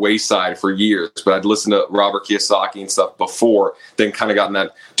by the wayside for years. But I'd listened to Robert Kiyosaki and stuff before, then kind of got in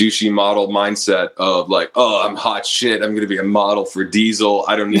that douchey model mindset of like, oh, I'm hot shit. I'm going to be a model for Diesel.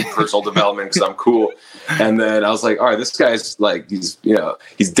 I don't need personal development because I'm cool. And then I was like, all right, this guy's like, he's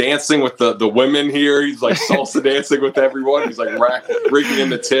dancing with the women here. He's like salsa dancing with everyone. He's like raking in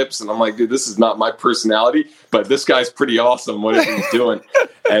the tips. And I'm like, dude, this is not my personality, but this guy's pretty awesome. What is he doing?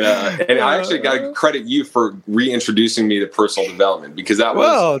 And I actually got to credit you for reintroducing me to personal development, because that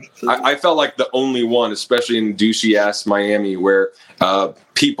was, I felt like the only one, especially in douchey ass Miami, where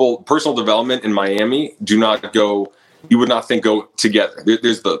personal development in Miami you would not think go together.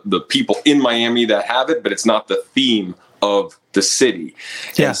 There's the people in Miami that have it, but it's not the theme of the city.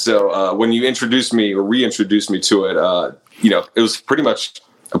 Yeah. And so when you introduced me or reintroduced me to it, it was pretty much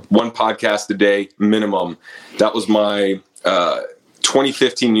one podcast a day minimum. That was my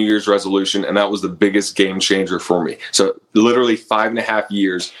 2015 New Year's resolution, and that was the biggest game changer for me. So literally 5.5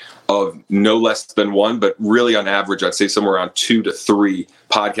 years of no less than one, but really on average, I'd say somewhere around 2 to 3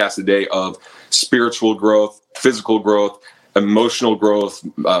 podcasts a day of spiritual growth, physical growth, emotional growth,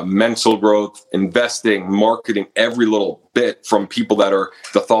 mental growth, investing, marketing, every little bit from people that are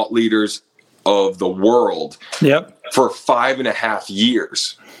the thought leaders of the world. Yep. For 5.5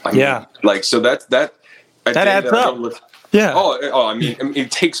 years. So that adds up. Yeah.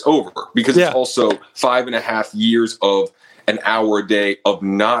 It takes over because it's also 5.5 years of an hour a day of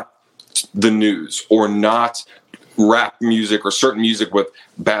not the news or not rap music or certain music with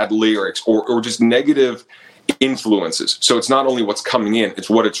bad lyrics or just negative influences. So it's not only what's coming in, it's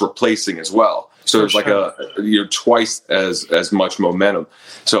what it's replacing as well. So there's like you're twice as much momentum.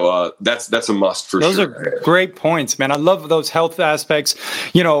 So that's a must for sure. Those are great points, man. I love those health aspects.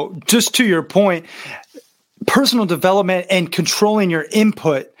 Just to your point, personal development and controlling your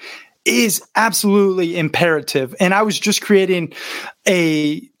input is absolutely imperative. And I was just creating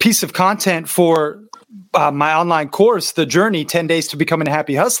a piece of content for my online course, The Journey, 10 Days to Becoming a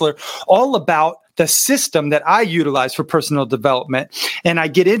Happy Hustler, all about the system that I utilize for personal development. And I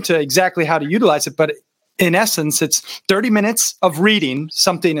get into exactly how to utilize it. But in essence, it's 30 minutes of reading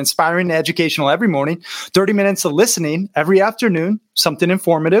something inspiring and educational every morning, 30 minutes of listening every afternoon, something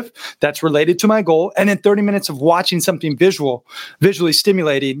informative that's related to my goal, and then 30 minutes of watching something visually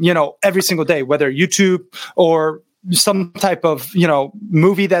stimulating, every single day, whether YouTube or some type of,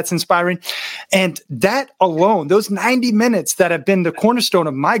 movie that's inspiring. And that alone, those 90 minutes that have been the cornerstone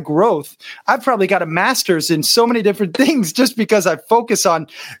of my growth, I've probably got a master's in so many different things just because I focus on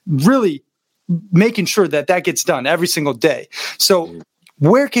really making sure that gets done every single day. So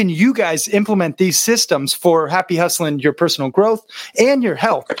where can you guys implement these systems for happy hustling your personal growth and your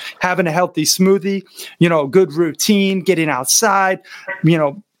health? Having a healthy smoothie, good routine, getting outside,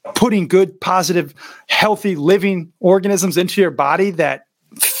 putting good, positive, healthy living organisms into your body that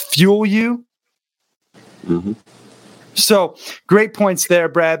fuel you. Mm-hmm. So great points there,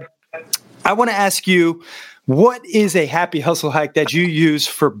 Brad. I want to ask you, what is a happy hustle hack that you use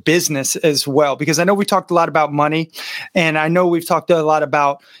for business as well? Because I know we talked a lot about money, and I know we've talked a lot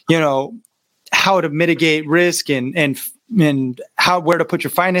about, how to mitigate risk and where to put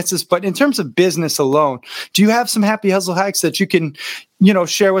your finances. But in terms of business alone, do you have some happy hustle hacks that you can,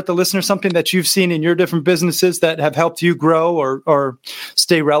 share with the listener, something that you've seen in your different businesses that have helped you grow or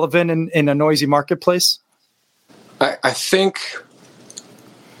stay relevant in a noisy marketplace? I think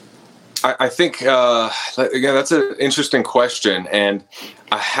again, that's an interesting question. And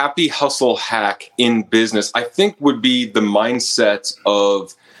a happy hustle hack in business, I think, would be the mindset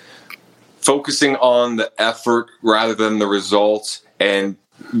of focusing on the effort rather than the results. And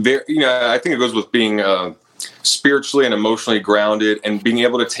I think it goes with being spiritually and emotionally grounded and being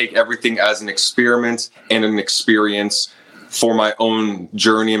able to take everything as an experiment and an experience for my own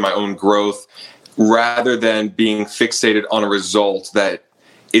journey and my own growth, rather than being fixated on a result that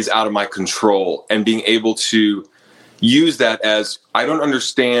is out of my control, and being able to use that as, I don't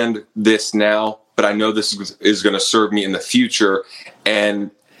understand this now, but I know this is going to serve me in the future. And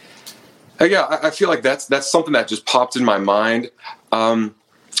I feel like that's something that just popped in my mind.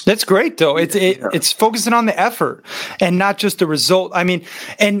 That's great, though. It's focusing on the effort and not just the result. I mean,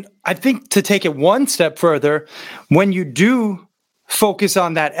 and I think to take it one step further, when you do focus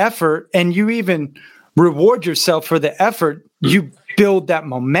on that effort and you even reward yourself for the effort, you build that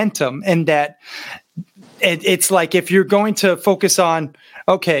momentum, and that it's like, if you're going to focus on,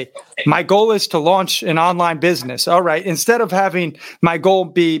 okay, my goal is to launch an online business. All right. Instead of having my goal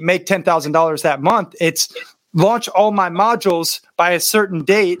be make $10,000 that month, it's launch all my modules by a certain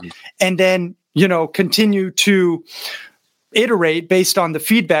date, and then, continue to iterate based on the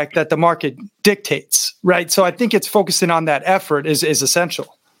feedback that the market dictates. Right. So I think it's focusing on that effort is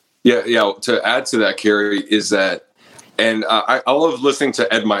essential. Yeah. To add to that, Carrie, is that, and I love listening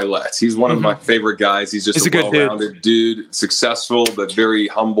to Ed Milet. He's one of my favorite guys. He's just a well-rounded dude, successful, but very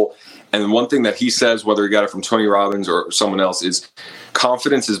humble. And one thing that he says, whether he got it from Tony Robbins or someone else, is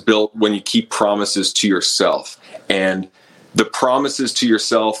confidence is built when you keep promises to yourself. And the promises to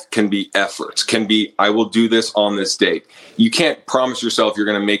yourself can be efforts, can be, I will do this on this date. You can't promise yourself you're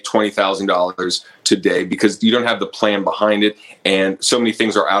going to make $20,000 today because you don't have the plan behind it. And so many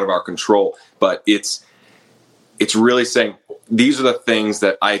things are out of our control. But it's really saying, these are the things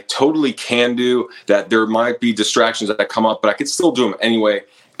that I totally can do, that there might be distractions that come up, but I could still do them anyway.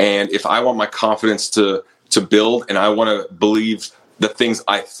 And if I want my confidence to build, and I want to believe the things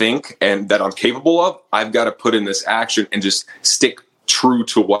I think and that I'm capable of, I've got to put in this action and just stick true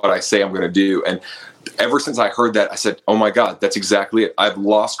to what I say I'm going to do. And ever since I heard that, I said, oh my God, that's exactly it. I've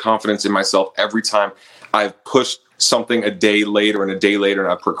lost confidence in myself every time I've pushed something a day later, and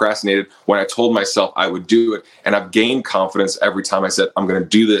I procrastinated when I told myself I would do it. And I've gained confidence every time I said, I'm going to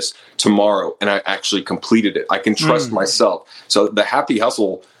do this tomorrow. And I actually completed it. I can trust myself. So the happy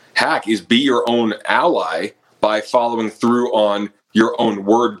hustle hack is be your own ally by following through on your own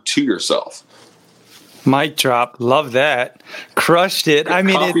word to yourself. Mic drop. Love that. Crushed it. I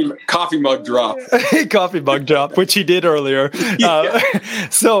mean, coffee mug drop. Coffee mug drop, which he did earlier.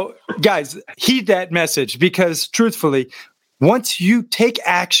 So, guys, heed that message, because truthfully, once you take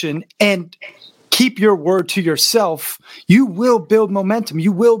action and keep your word to yourself, you will build momentum.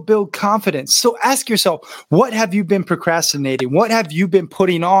 You will build confidence. So ask yourself, what have you been procrastinating? What have you been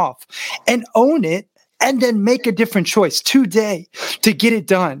putting off? And own it, and then make a different choice today to get it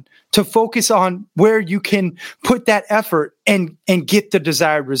done, to focus on where you can put that effort and get the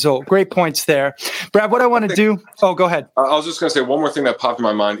desired result. Great points there. Brad, what I want to do... Oh, go ahead. I was just going to say one more thing that popped in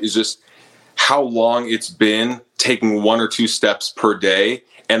my mind is just how long it's been taking 1 or 2 steps per day.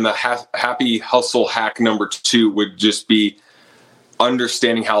 And the happy hustle hack number 2 would just be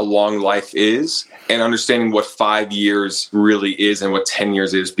understanding how long life is and understanding what 5 years really is and what 10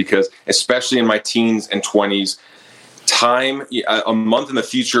 years is, because especially in my teens and 20s, time, a month in the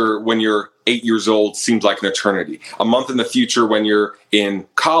future when you're 8 years old seems like an eternity. A month in the future when you're in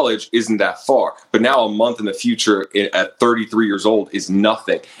college isn't that far. But now a month in the future at 33 years old is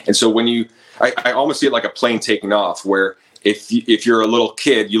nothing. And so when I almost see it like a plane taking off, where if you're a little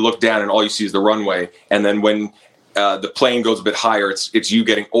kid, you look down and all you see is the runway. And then when the plane goes a bit higher, it's you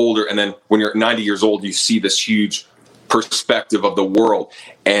getting older. And then when you're 90 years old, you see this huge perspective of the world.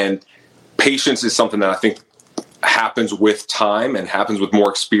 And patience is something that I think happens with time and happens with more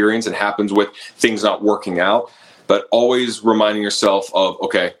experience and happens with things not working out. But always reminding yourself of,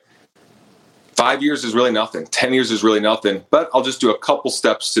 okay, 5 years is really nothing. 10 years is really nothing. But I'll just do a couple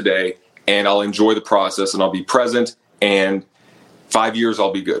steps today and I'll enjoy the process and I'll be present. And 5 years,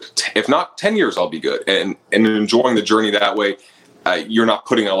 I'll be good. If not 10 years, I'll be good. And enjoying the journey that way, you're not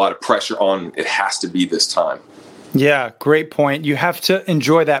putting a lot of pressure on, it has to be this time. Yeah, great point. You have to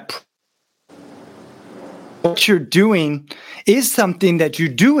enjoy that. What you're doing is something that you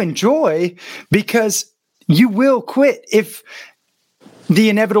do enjoy, because you will quit if the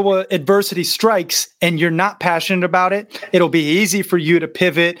inevitable adversity strikes and you're not passionate about it. It'll be easy for you to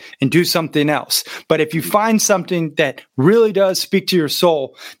pivot and do something else. But if you find something that really does speak to your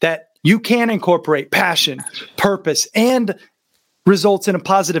soul, that you can incorporate passion, purpose, and results in a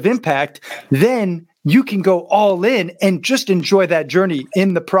positive impact, then you can go all in and just enjoy that journey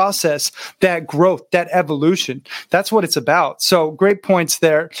in the process, that growth, that evolution. That's what it's about. So great points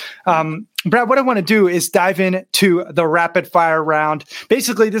there. Brad, what I want to do is dive into the rapid fire round.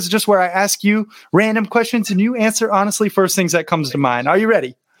 Basically, this is just where I ask you random questions and you answer honestly first things that comes to mind. Are you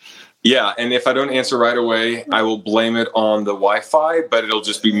ready? Yeah, and if I don't answer right away, I will blame it on the Wi-Fi, but it'll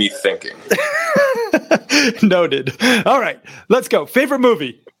just be me thinking. Noted. All right, let's go. Favorite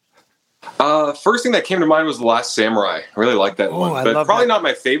movie? First thing that came to mind was The Last Samurai. I really like that one. But probably not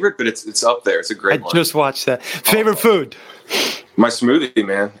my favorite, but it's up there. It's a great one. I just watched that. Favorite food? My smoothie,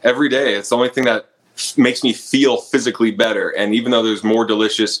 man. Every day. It's the only thing that makes me feel physically better. And even though there's more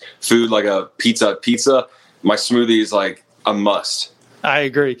delicious food like a pizza, my smoothie is like a must. I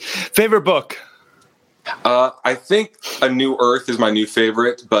agree. Favorite book? I think A New Earth is my new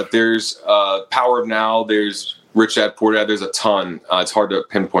favorite, but there's Power of Now, there's Rich Dad Poor Dad, there's a ton. It's hard to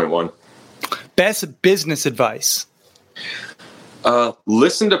pinpoint one. Best business advice?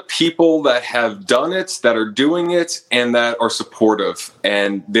 Listen to people that have done it, that are doing it, and that are supportive.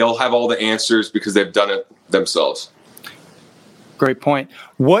 And they'll have all the answers because they've done it themselves. Great point.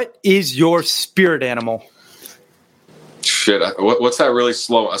 What is your spirit animal? Shit, what's that really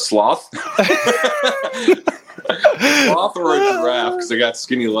slow? A sloth? Sloth or a giraffe, because they got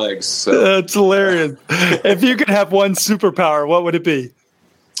skinny legs. So. That's hilarious. If you could have one superpower, what would it be?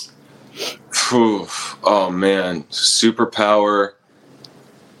 Oh, man. Superpower.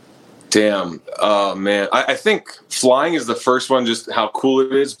 Damn. Oh, man. I think flying is the first one, just how cool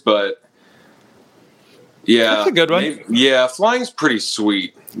it is. But, yeah. That's a good one. Yeah, flying's pretty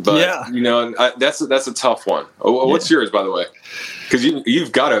sweet. But, yeah. That's a tough one. What's yours, by the way? Because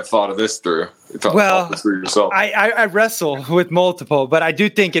you've got to have thought of this through. Well, this through yourself. I wrestle with multiple, but I do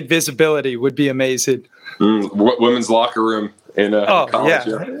think invisibility would be amazing. Women's locker room in college.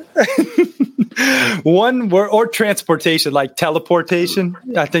 Yeah. One word, or transportation, like teleportation.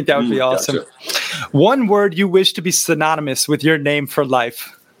 I think that would be awesome. Gotcha. One word you wish to be synonymous with your name for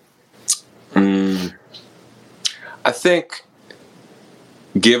life. I think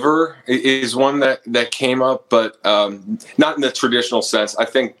giver is one that came up, but not in the traditional sense. I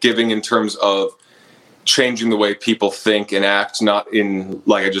think giving in terms of changing the way people think and act, not in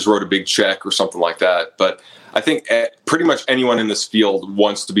like I just wrote a big check or something like that. But I think pretty much anyone in this field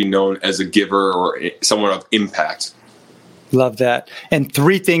wants to be known as a giver or someone of impact. Love that. And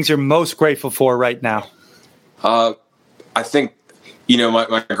 3 things you're most grateful for right now. I think,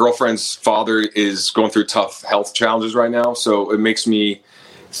 my girlfriend's father is going through tough health challenges right now. So it makes me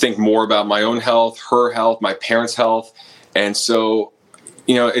think more about my own health, her health, my parents' health. And so,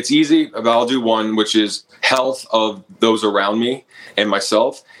 it's easy, but I'll do one, which is health of those around me and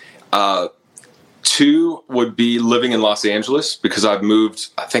myself. 2 would be living in Los Angeles, because I've moved,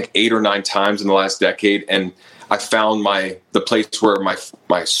 I think, 8 or 9 times in the last decade. And I found the place where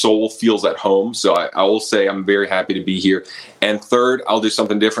my soul feels at home. So I will say I'm very happy to be here. And 3rd, I'll do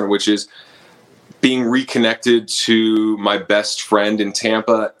something different, which is being reconnected to my best friend in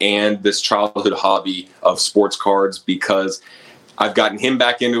Tampa and this childhood hobby of sports cards, because I've gotten him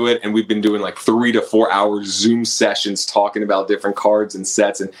back into it, and we've been doing like 3 to 4 hours Zoom sessions talking about different cards and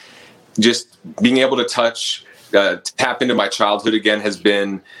sets, and just being able to touch tap into my childhood again has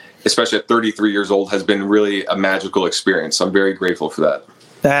been, especially at 33 years old, has been really a magical experience. So I'm very grateful for that.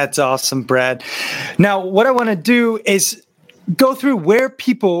 That's awesome, Brad. Now, what I want to do is go through where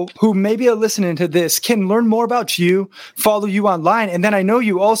people who maybe are listening to this can learn more about you, follow you online. And then I know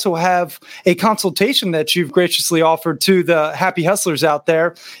you also have a consultation that you've graciously offered to the happy hustlers out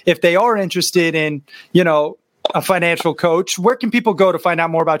there. If they are interested in, a financial coach, where can people go to find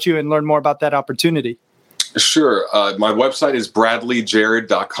out more about you and learn more about that opportunity? Sure. My website is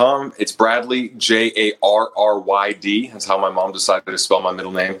bradleyjarryd.com. It's Bradley, Jarryd. That's how my mom decided to spell my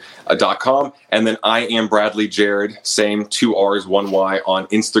middle name, .com. And then I am Bradley Jarryd, same 2 R's, 1 Y on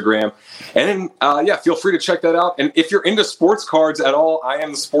Instagram. And then, feel free to check that out. And if you're into sports cards at all, I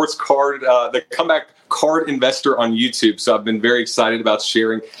am the sports card, the comeback card investor on YouTube. So I've been very excited about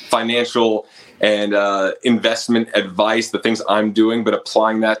sharing financial and investment advice, the things I'm doing, but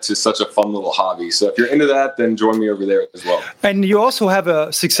applying that to such a fun little hobby. So if you're into that, then join me over there as well. And you also have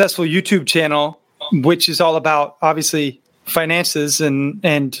a successful YouTube channel, which is all about, obviously, finances and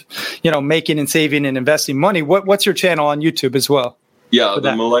making and saving and investing money. What's your channel on YouTube as well? Yeah, the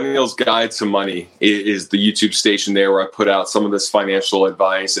Millennials Guide to Money is the YouTube station there where I put out some of this financial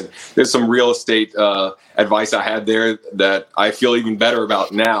advice. And there's some real estate advice I had there that I feel even better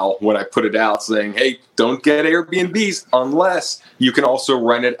about now when I put it out, saying, hey, don't get Airbnbs unless you can also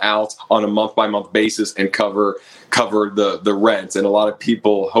rent it out on a month-by-month basis and cover the rent. And a lot of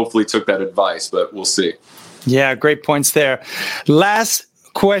people hopefully took that advice, but we'll see. Yeah, great points there. Last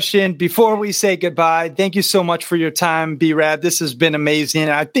question before we say goodbye. Thank you so much for your time, B-Rad. This has been amazing.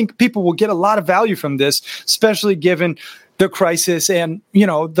 I think people will get a lot of value from this, especially given the crisis and,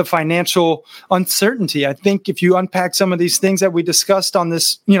 the financial uncertainty. I think if you unpack some of these things that we discussed on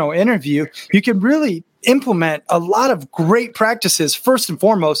this, interview, you can really implement a lot of great practices. First and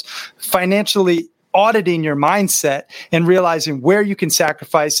foremost, financially auditing your mindset and realizing where you can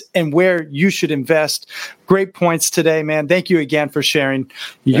sacrifice and where you should invest. Great points today, man. Thank you again for sharing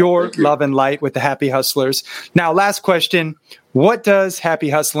your love and light with the Happy Hustlers. Now, last question. What does happy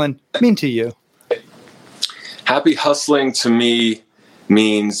hustling mean to you? Happy hustling to me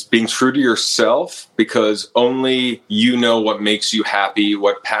means being true to yourself, because only you know what makes you happy,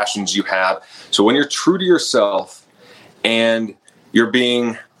 what passions you have. So when you're true to yourself and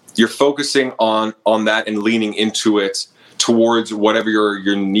you're focusing on that and leaning into it towards whatever your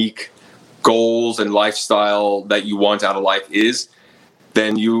unique goals and lifestyle that you want out of life is,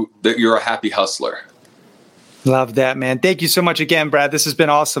 then you're a happy hustler. Love that, man. Thank you so much again, Brad. This has been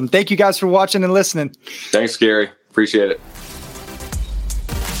awesome. Thank you guys for watching and listening. Thanks, Gary. Appreciate it.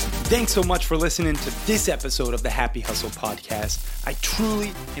 Thanks so much for listening to this episode of the Happy Hustle Podcast. I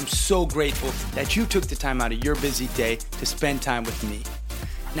truly am so grateful that you took the time out of your busy day to spend time with me.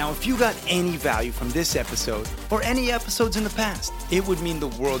 Now, if you got any value from this episode or any episodes in the past, it would mean the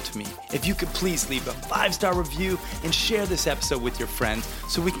world to me if you could please leave a 5-star review and share this episode with your friends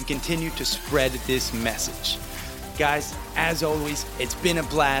so we can continue to spread this message. Guys, as always, it's been a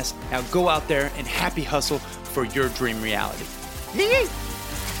blast. Now go out there and happy hustle for your dream reality. Yee!